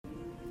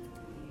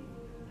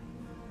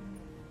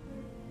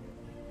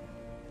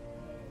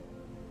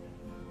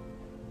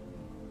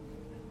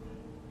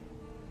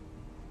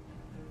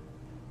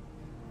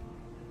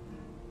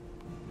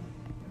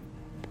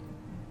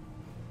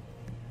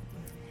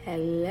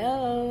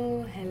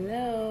Hello,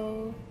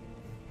 hello.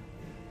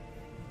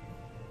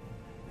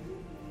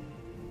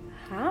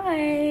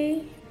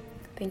 Hi.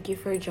 Thank you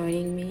for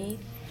joining me.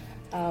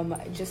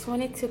 Just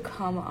wanted to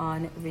come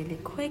on really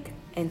quick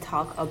and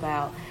talk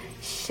about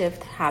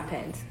Shift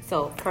Happens.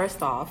 So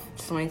first off,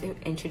 just wanted to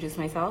introduce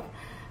myself.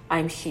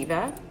 I'm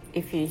Shiva.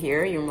 If you're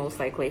here, you're most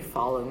likely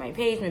following my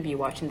page. Maybe you're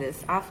watching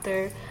this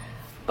after.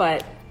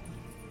 But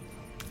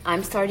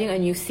I'm starting a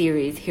new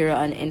series here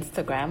on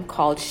Instagram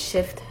called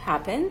Shift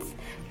Happens,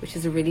 which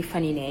is a really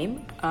funny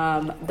name.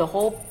 The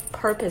whole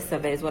purpose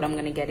of it is what I'm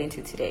going to get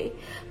into today.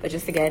 But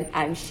just again,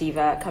 I'm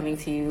Shiva coming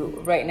to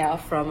you right now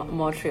from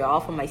Montreal,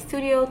 from my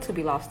studio, To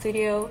Be Loft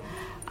Studio.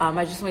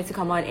 I just wanted to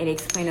come on and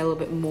explain a little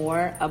bit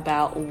more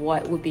about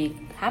what would be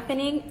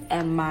happening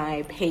and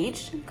my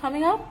page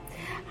coming up.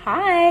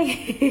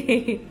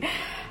 Hi!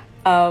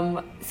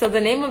 So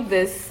the name of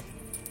this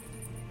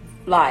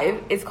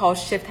live is called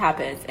Shift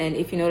Happens, and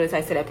if you notice, I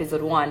said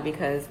episode 1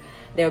 because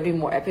there will be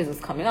more episodes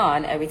coming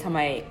on. Every time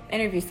I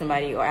interview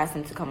somebody or ask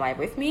them to come live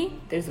with me,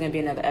 there's going to be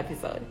another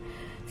episode.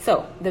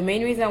 So the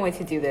main reason I want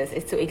to do this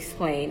is to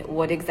explain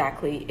what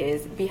exactly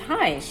is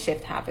behind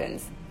Shift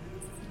Happens.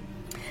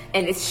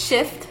 And it's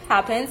Shift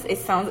Happens. It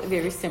sounds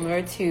very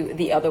similar to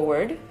the other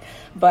word,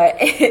 but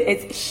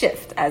it's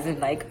shift as in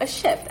like a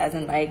shift, as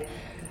in like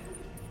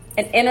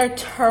an inner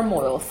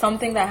turmoil,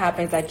 something that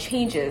happens that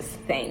changes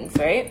things,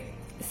 right?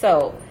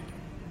 So,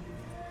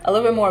 a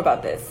little bit more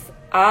about this.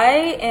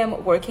 I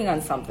am working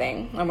on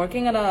something. I'm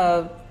working on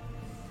a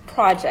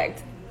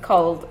project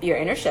called Your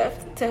Inner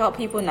Shift to help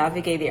people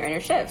navigate their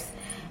inner shifts.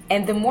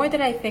 And the more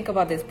that I think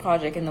about this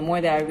project and the more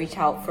that I reach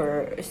out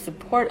for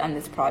support on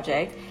this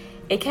project,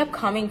 it kept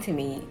coming to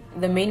me.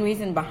 The main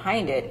reason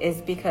behind it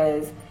is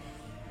because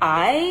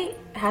I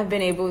have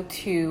been able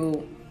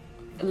to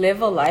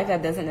live a life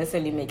that doesn't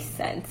necessarily make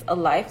sense, a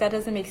life that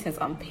doesn't make sense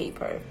on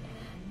paper.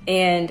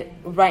 And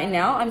right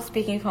now, I'm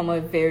speaking from a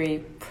very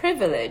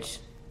privileged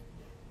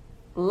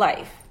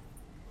life.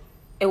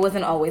 It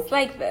wasn't always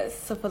like this.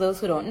 So for those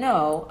who don't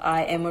know,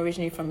 I am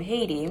originally from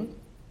Haiti.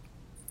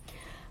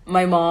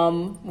 My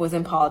mom was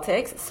in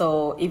politics.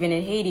 So even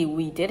in Haiti,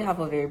 we did have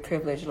a very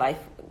privileged life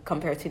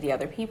compared to the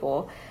other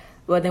people.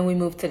 But then we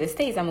moved to the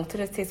States. I moved to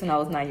the States when I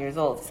was 9 years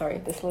old. Sorry,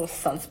 this little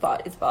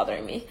sunspot is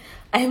bothering me.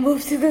 I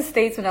moved to the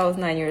States when I was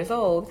 9 years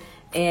old,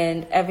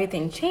 and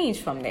everything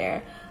changed from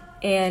there.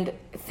 And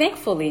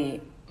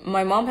thankfully,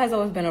 my mom has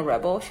always been a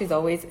rebel. She's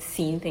always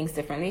seen things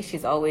differently.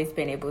 She's always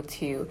been able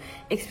to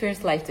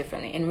experience life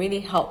differently and really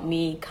help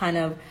me kind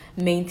of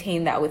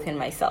maintain that within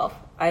myself.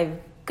 I've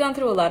gone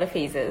through a lot of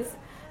phases,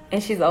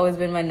 and she's always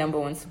been my number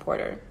one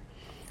supporter.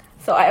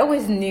 So I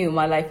always knew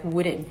my life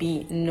wouldn't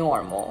be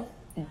normal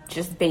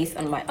just based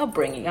on my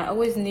upbringing. I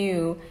always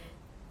knew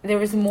there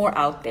was more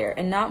out there,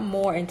 and not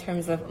more in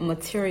terms of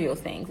material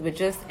things, but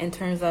just in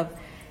terms of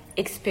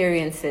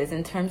experiences,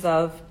 in terms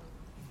of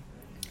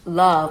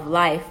love,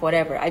 life,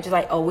 whatever. I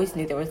always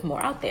knew there was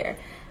more out there.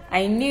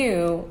 I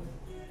knew,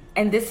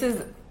 and this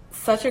is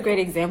such a great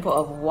example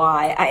of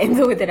why I am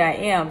the way that I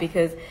am,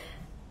 because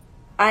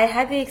I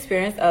had the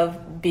experience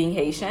of being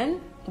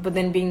Haitian, but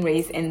then being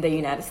raised in the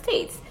United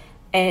States,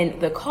 and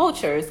the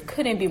cultures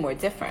couldn't be more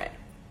different.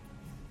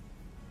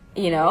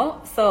 You know,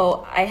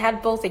 so I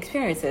had both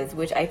experiences,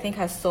 which I think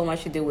has so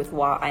much to do with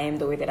why I am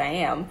the way that I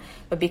am.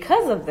 But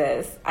because of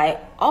this, I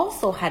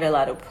also had a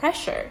lot of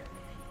pressure.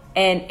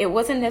 And it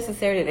wasn't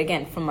necessarily,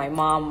 again, from my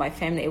mom, my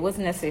family. It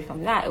wasn't necessarily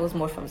from that. It was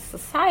more from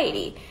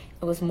society.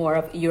 It was more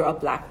of, you're a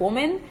black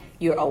woman,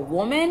 you're a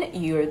woman,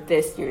 you're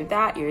this, you're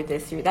that, you're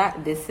this, you're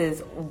that. This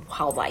is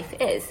how life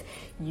is.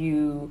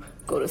 You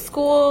go to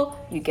school,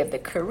 you get the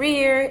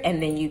career,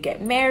 and then you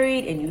get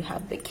married, and you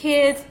have the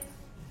kids.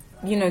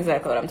 You know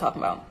exactly what I'm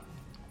talking about.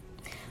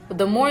 But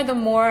the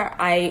more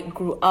I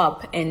grew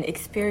up and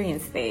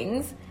experienced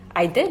things,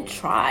 I did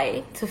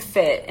try to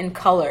fit and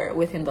color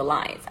within the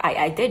lines.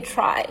 I did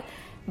try,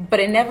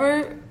 but it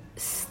never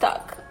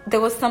stuck.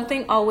 There was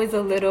something always a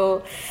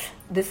little,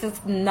 this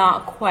is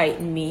not quite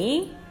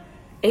me.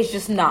 It's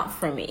just not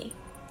for me.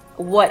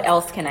 What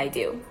else can I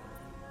do?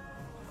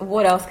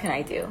 What else can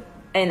I do?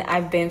 And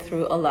I've been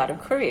through a lot of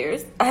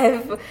careers.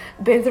 I've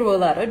been through a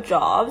lot of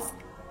jobs,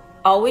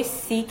 always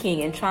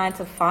seeking and trying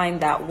to find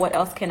that what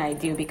else can I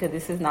do, because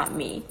this is not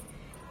me,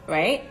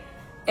 right?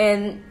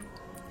 And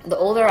the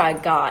older I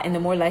got and the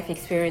more life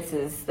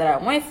experiences that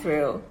I went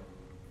through,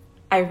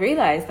 I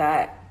realized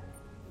that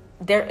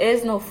there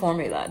is no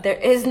formula, there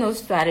is no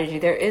strategy,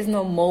 there is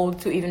no mold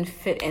to even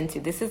fit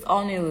into. This is all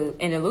an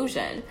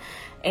illusion.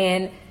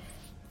 And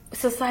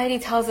society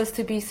tells us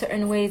to be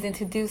certain ways and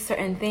to do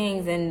certain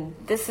things, and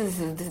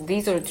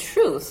these are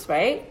truths,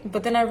 right?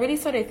 But then I really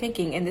started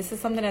thinking, and this is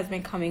something that's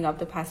been coming up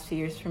the past few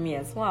years for me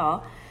as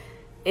well,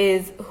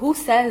 is who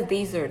says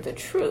these are the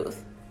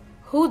truth?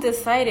 Who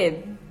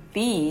decided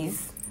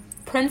these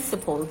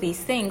principles, these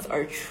things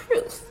are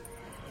truth?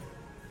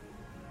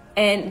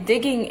 And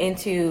digging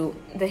into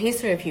the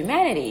history of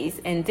humanities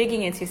and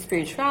digging into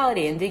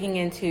spirituality and digging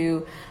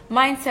into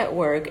mindset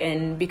work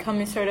and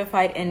becoming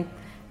certified in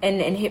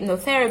and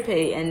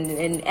hypnotherapy and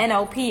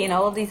NLP and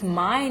all of these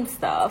mind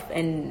stuff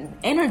and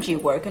energy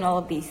work and all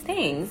of these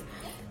things,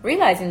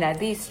 realizing that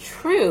these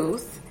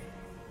truths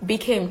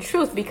became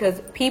truth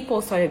because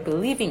people started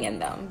believing in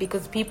them,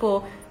 because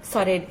people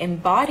started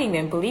embodying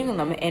them, believing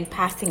them, and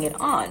passing it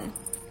on.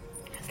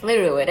 It's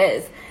literally what it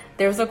is.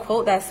 There's a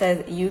quote that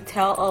says, you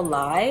tell a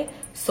lie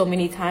so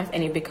many times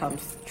and it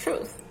becomes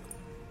truth.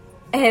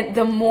 And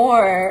the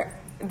more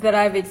that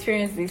I've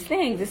experienced these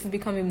things, this is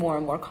becoming more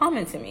and more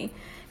common to me.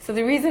 So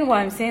the reason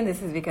why I'm saying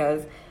this is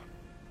because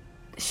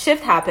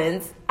shift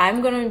happens.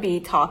 I'm going to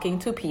be talking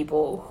to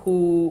people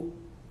who,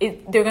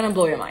 they're going to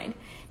blow your mind.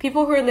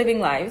 People who are living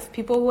lives,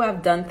 people who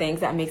have done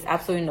things that makes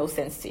absolutely no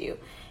sense to you.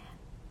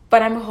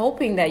 But I'm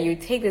hoping that you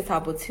take this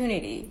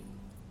opportunity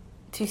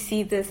to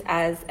see this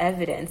as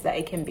evidence that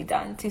it can be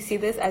done, to see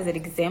this as an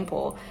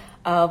example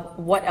of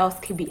what else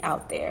could be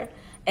out there,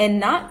 and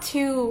not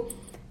to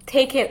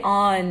take it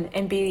on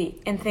and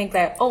think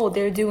that, oh,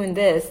 they're doing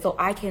this, so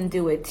I can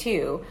do it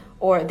too,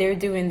 or they're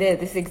doing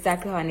this is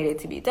exactly how I need it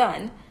to be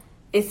done.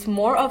 It's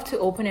more of to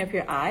open up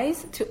your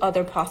eyes to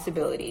other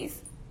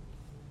possibilities,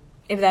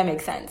 if that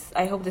makes sense.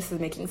 I hope this is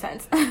making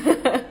sense.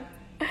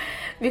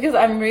 Because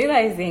I'm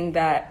realizing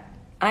that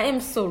I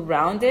am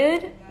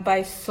surrounded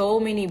by so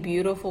many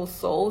beautiful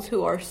souls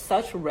who are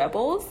such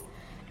rebels,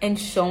 and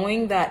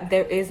showing that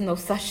there is no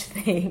such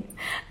thing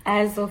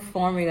as a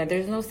formula.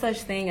 There's no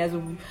such thing as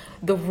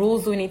the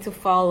rules we need to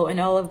follow and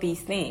all of these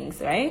things,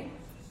 right?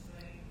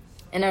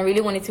 And I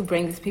really wanted to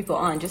bring these people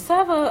on just to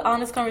have an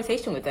honest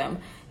conversation with them,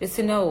 just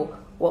to know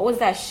what was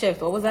that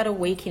shift, what was that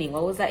awakening,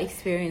 what was that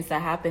experience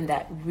that happened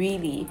that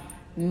really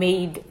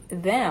made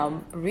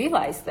them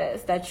realize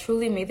this, that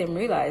truly made them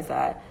realize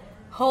that,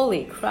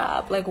 holy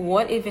crap, like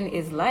what even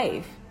is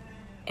life?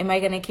 Am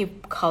I going to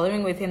keep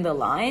coloring within the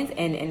lines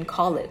and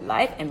call it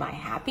life? Am I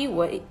happy?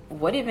 What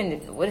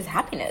is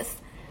happiness?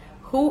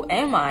 Who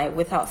am I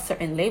without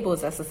certain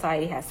labels that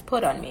society has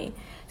put on me?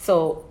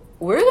 So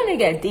we're going to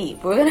get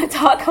deep. We're going to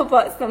talk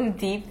about some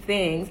deep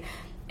things.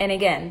 And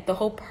again, the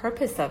whole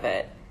purpose of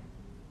it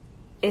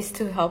is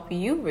to help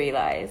you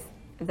realize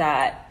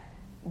that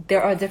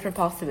there are different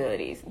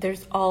possibilities.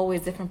 There's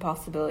always different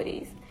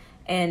possibilities.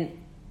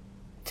 And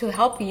to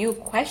help you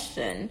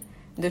question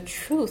the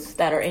truths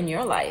that are in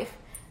your life,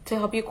 to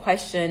help you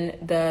question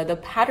the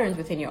patterns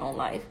within your own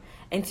life,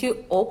 and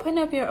to open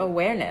up your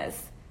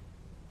awareness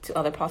to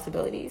other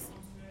possibilities.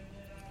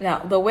 Now,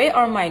 the way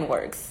our mind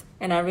works,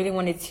 and I really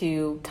wanted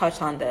to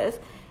touch on this,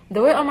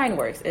 the way our mind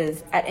works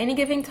is at any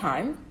given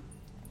time,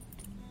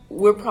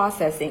 we're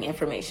processing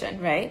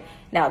information, right?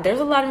 Now, there's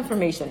a lot of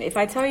information. If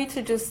I tell you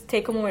to just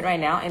take a moment right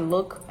now and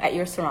look at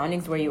your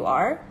surroundings where you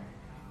are,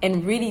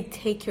 and really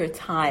take your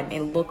time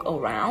and look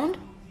around,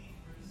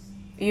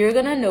 you're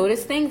going to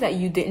notice things that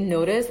you didn't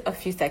notice a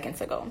few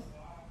seconds ago.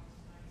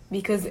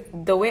 Because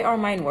the way our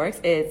mind works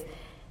is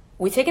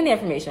we take in the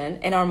information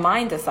and our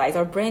mind decides,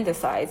 our brain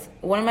decides,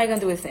 what am I going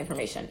to do with this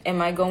information?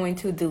 Am I going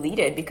to delete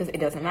it because it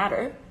doesn't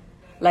matter?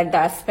 Like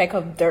that speck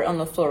of dirt on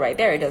the floor right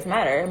there, it doesn't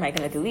matter. Am I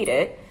going to delete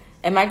it?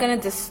 Am I going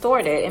to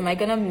distort it? Am I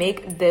going to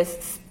make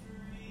this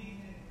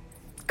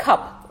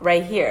cup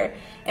right here,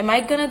 am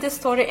I going to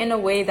distort it in a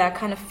way that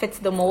kind of fits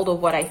the mold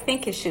of what I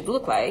think it should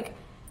look like?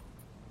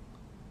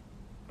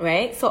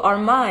 Right? So our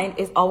mind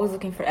is always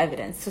looking for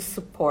evidence to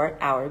support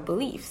our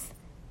beliefs.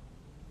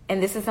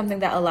 And this is something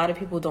that a lot of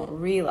people don't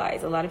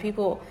realize. A lot of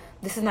people,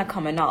 this is not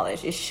common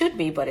knowledge. It should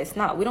be, but it's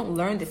not. We don't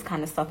learn this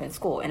kind of stuff in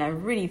school. And I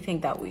really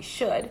think that we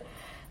should.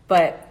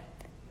 But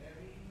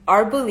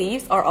our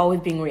beliefs are always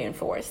being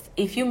reinforced.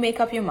 If you make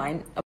up your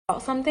mind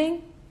about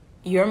something,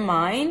 your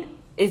mind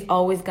is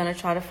always going to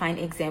try to find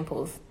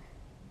examples.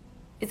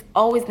 It's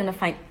always going to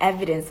find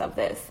evidence of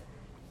this.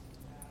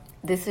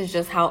 This is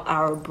just how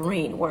our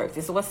brain works.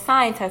 This is what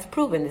science has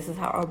proven. This is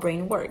how our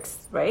brain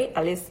works, right?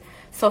 At least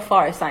so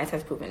far, science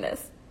has proven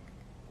this.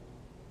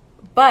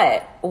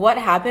 But what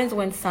happens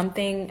when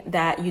something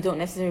that you don't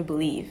necessarily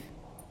believe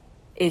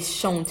is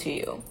shown to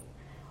you?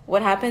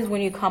 What happens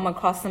when you come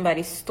across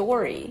somebody's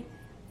story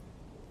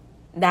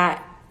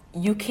that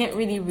you can't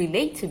really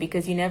relate to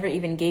because you never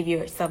even gave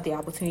yourself the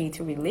opportunity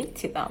to relate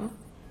to them?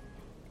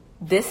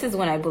 This is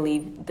when I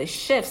believe the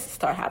shifts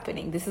start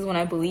happening. This is when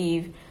I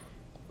believe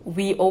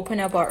we open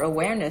up our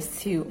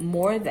awareness to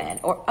more than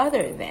or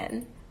other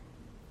than.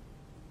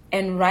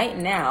 And right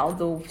now,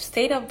 the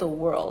state of the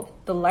world,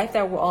 the life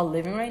that we're all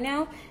living right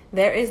now,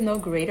 there is no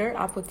greater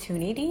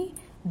opportunity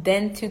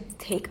than to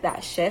take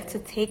that shift, to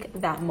take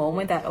that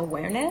moment, that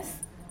awareness,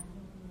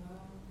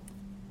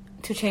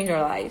 to change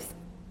our lives.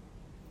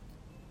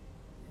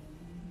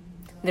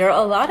 There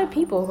are a lot of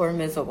people who are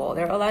miserable.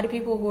 There are a lot of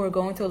people who are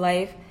going through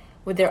life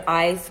with their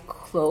eyes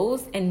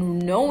closed and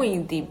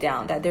knowing deep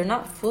down that they're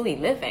not fully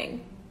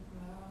living.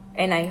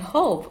 And I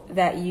hope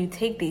that you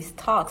take these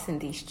talks and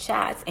these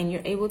chats and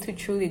you're able to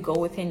truly go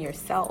within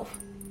yourself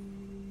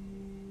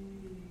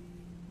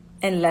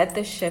and let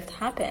the shift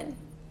happen.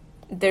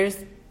 There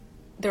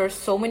are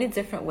so many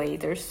different ways.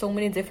 There's so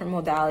many different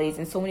modalities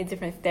and so many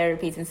different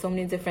therapies and so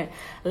many different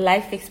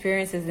life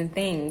experiences and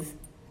things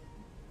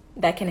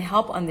that can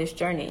help on this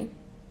journey.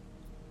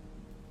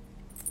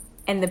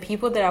 And the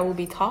people that I will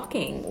be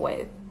talking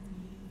with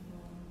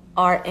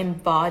are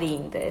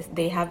embodying this.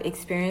 They have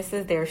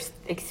experiences, they're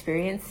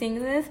experiencing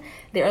this,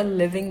 they are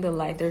living the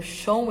life, they're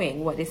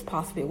showing what is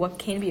possible, what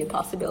can be a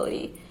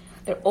possibility.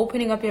 They're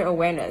opening up your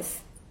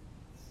awareness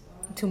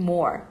to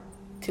more,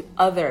 to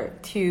other,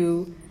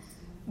 to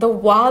the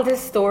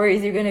wildest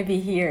stories you're going to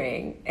be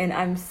hearing. And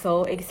I'm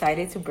so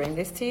excited to bring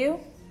this to you.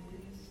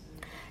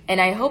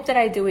 And I hope that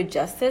I do it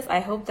justice.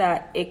 I hope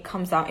that it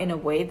comes out in a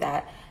way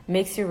that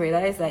makes you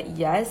realize that,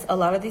 yes, a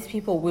lot of these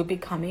people will be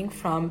coming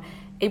from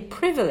a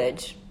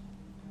privilege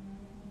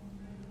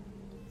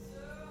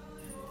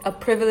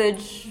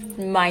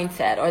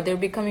mindset, or they'll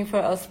be coming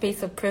from a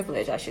space of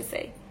privilege, I should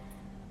say.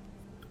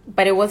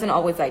 But it wasn't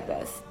always like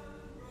this,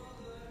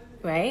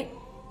 right?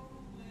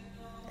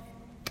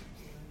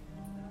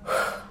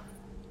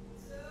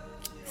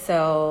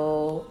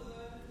 So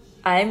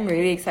I'm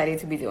really excited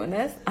to be doing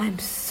this. I'm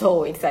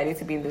so excited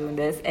to be doing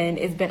this. And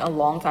it's been a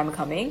long time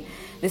coming.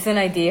 This is an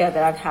idea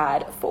that I've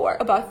had for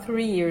about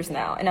 3 years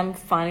now. And I'm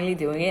finally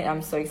doing it.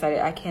 I'm so excited.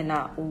 I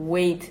cannot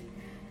wait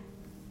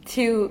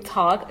to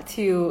talk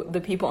to the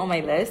people on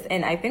my list.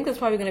 And I think there's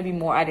probably going to be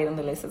more added on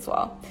the list as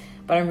well.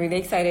 But I'm really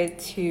excited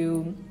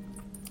to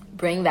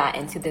bring that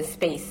into this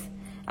space.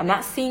 I'm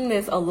not seeing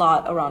this a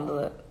lot around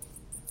the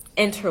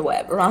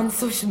interweb, around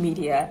social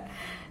media.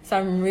 So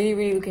I'm really,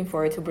 really looking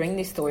forward to bring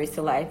these stories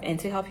to life and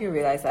to help you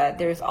realize that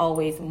there's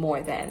always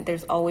more than.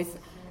 There's always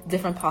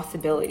different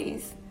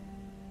possibilities.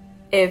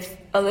 If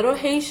a little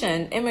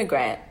Haitian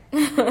immigrant,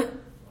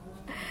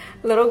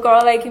 little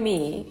girl like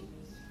me,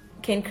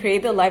 can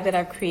create the life that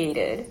I've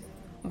created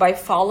by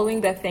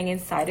following that thing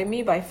inside of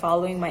me, by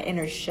following my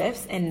inner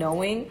shifts and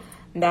knowing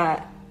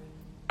that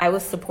I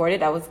was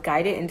supported, I was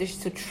guided, and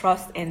just to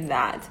trust in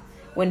that.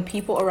 When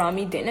people around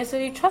me didn't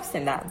necessarily trust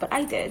in that, but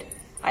I did.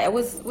 I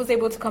was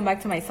able to come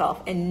back to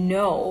myself and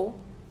know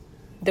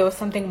there was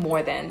something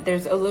more than.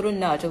 There's a little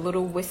nudge, a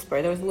little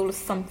whisper, there was a little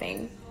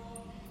something.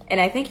 And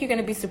I think you're going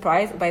to be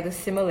surprised by the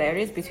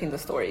similarities between the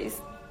stories.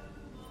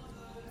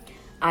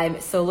 I'm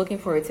so looking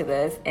forward to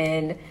this.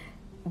 And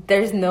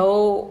there's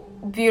no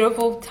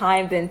beautiful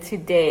time than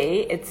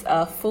today. It's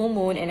a full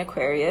moon in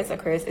Aquarius.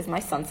 Aquarius is my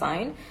sun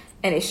sign.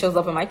 And it shows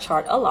up in my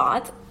chart a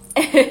lot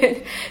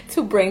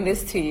to bring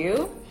this to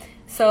you.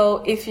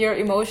 So if your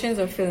emotions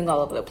are feeling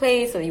all over the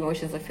place, or the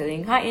emotions are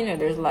feeling heightened, or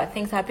there's a lot of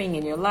things happening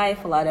in your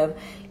life, a lot of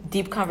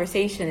deep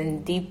conversation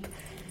and deep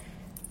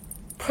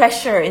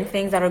pressure and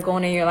things that are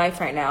going in your life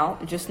right now,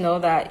 just know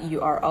that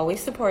you are always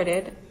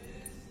supported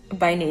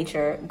by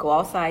nature. Go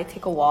outside,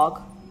 take a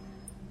walk,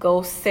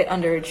 go sit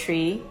under a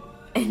tree,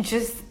 and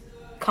just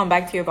come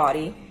back to your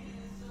body.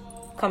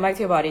 Come back to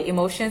your body.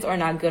 Emotions are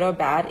not good or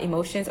bad.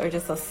 Emotions are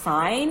just a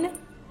sign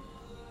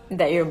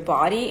that your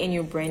body and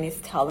your brain is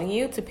telling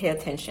you to pay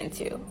attention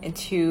to and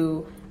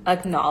to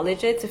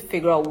acknowledge it, to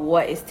figure out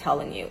what is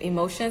telling you.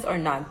 Emotions are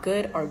not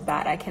good or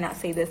bad. I cannot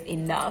say this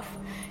enough.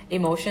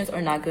 Emotions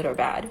are not good or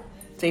bad.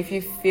 So if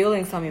you're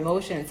feeling some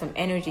emotion, some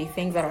energy,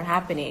 things that are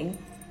happening,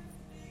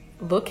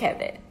 look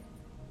at it.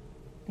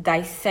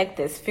 Dissect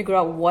this. Figure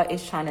out what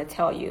it's trying to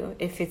tell you.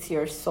 If it's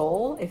your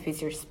soul, if it's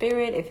your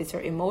spirit, if it's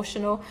your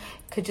emotional,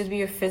 it could just be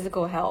your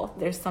physical health.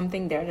 There's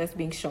something there that's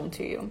being shown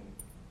to you.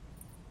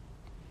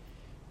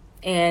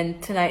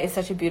 And tonight is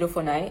such a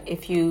beautiful night.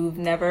 If you've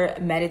never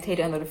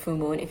meditated under the full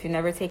moon, if you've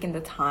never taken the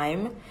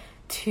time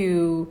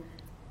to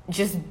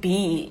just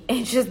be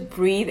and just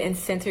breathe and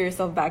center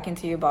yourself back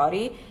into your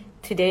body,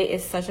 today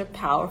is such a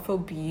powerful,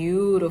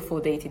 beautiful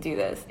day to do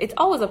this. It's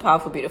always a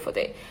powerful, beautiful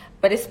day,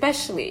 but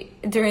especially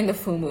during the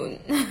full moon.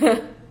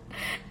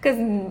 Because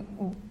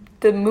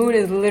the moon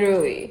is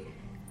literally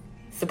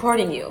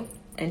supporting you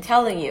and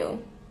telling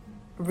you,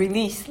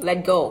 release,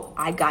 let go,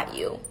 I got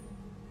you.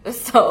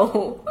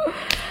 So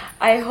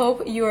I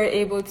hope you are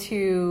able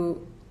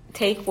to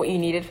take what you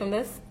needed from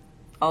this,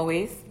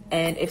 always.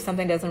 And if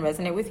something doesn't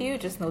resonate with you,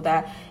 just know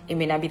that it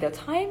may not be the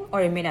time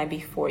or it may not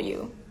be for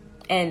you.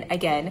 And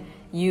again,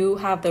 you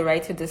have the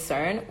right to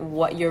discern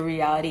what your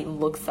reality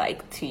looks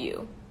like to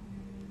you.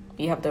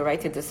 You have the right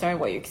to discern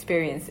what your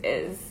experience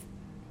is.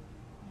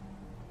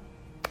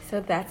 So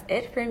that's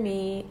it for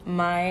me.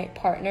 My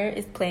partner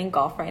is playing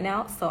golf right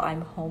now, so I'm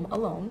home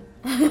alone.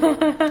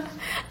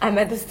 I'm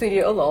at the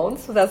studio alone,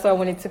 so that's why I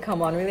wanted to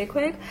come on really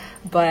quick.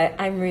 But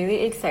I'm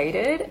really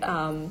excited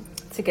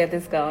to get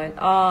this going.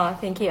 Oh,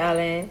 thank you,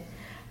 Ale.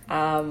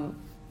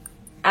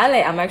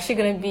 Ale, I'm actually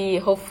going to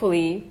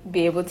hopefully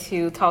be able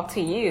to talk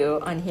to you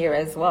on here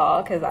as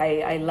well, because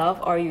I love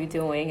all you're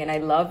doing and I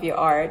love your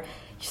art.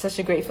 You're such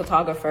a great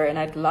photographer, and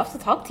I'd love to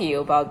talk to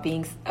you about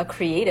being a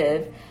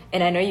creative.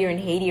 And I know you're in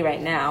Haiti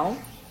right now,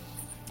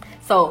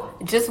 so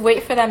just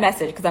wait for that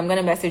message, because I'm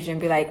gonna message you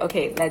and be like,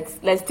 okay,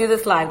 let's do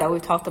this live that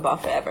we've talked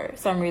about forever.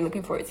 So I'm really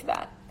looking forward to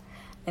that.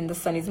 And the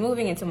sun is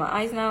moving into my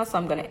eyes now, so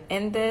I'm gonna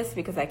end this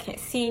because I can't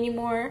see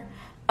anymore.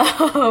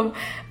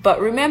 But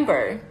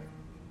remember,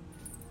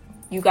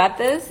 you got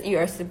this. You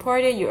are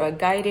supported. You are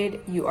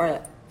guided. You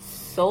are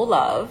so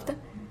loved.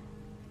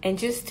 And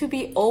just to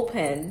be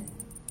open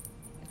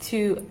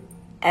to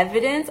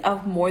evidence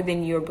of more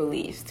than your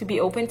beliefs, to be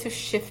open to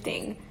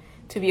shifting,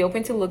 to be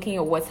open to looking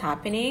at what's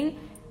happening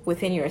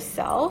within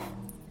yourself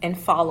and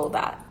follow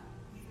that.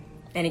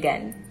 And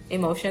again,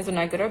 emotions are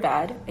not good or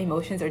bad.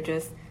 Emotions are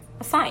just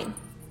a sign.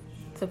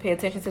 So pay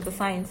attention to the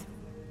signs.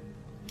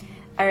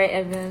 All right,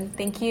 Evan,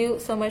 thank you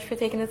so much for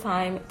taking the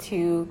time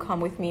to come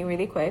with me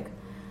really quick.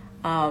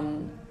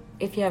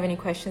 If you have any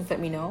questions, let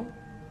me know.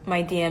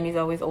 My DM is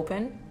always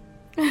open.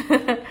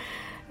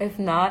 If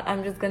not,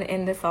 I'm just going to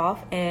end this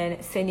off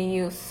and sending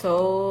you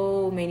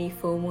so many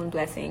full moon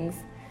blessings.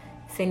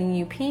 Sending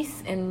you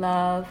peace and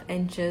love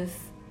and just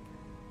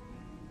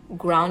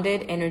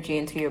grounded energy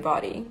into your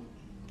body.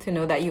 To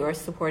know that you are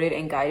supported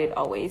and guided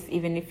always.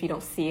 Even if you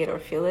don't see it or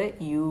feel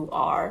it, you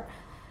are.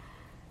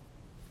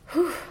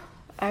 Whew.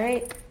 All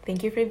right.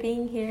 Thank you for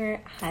being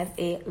here. Have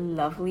a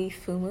lovely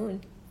full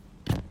moon.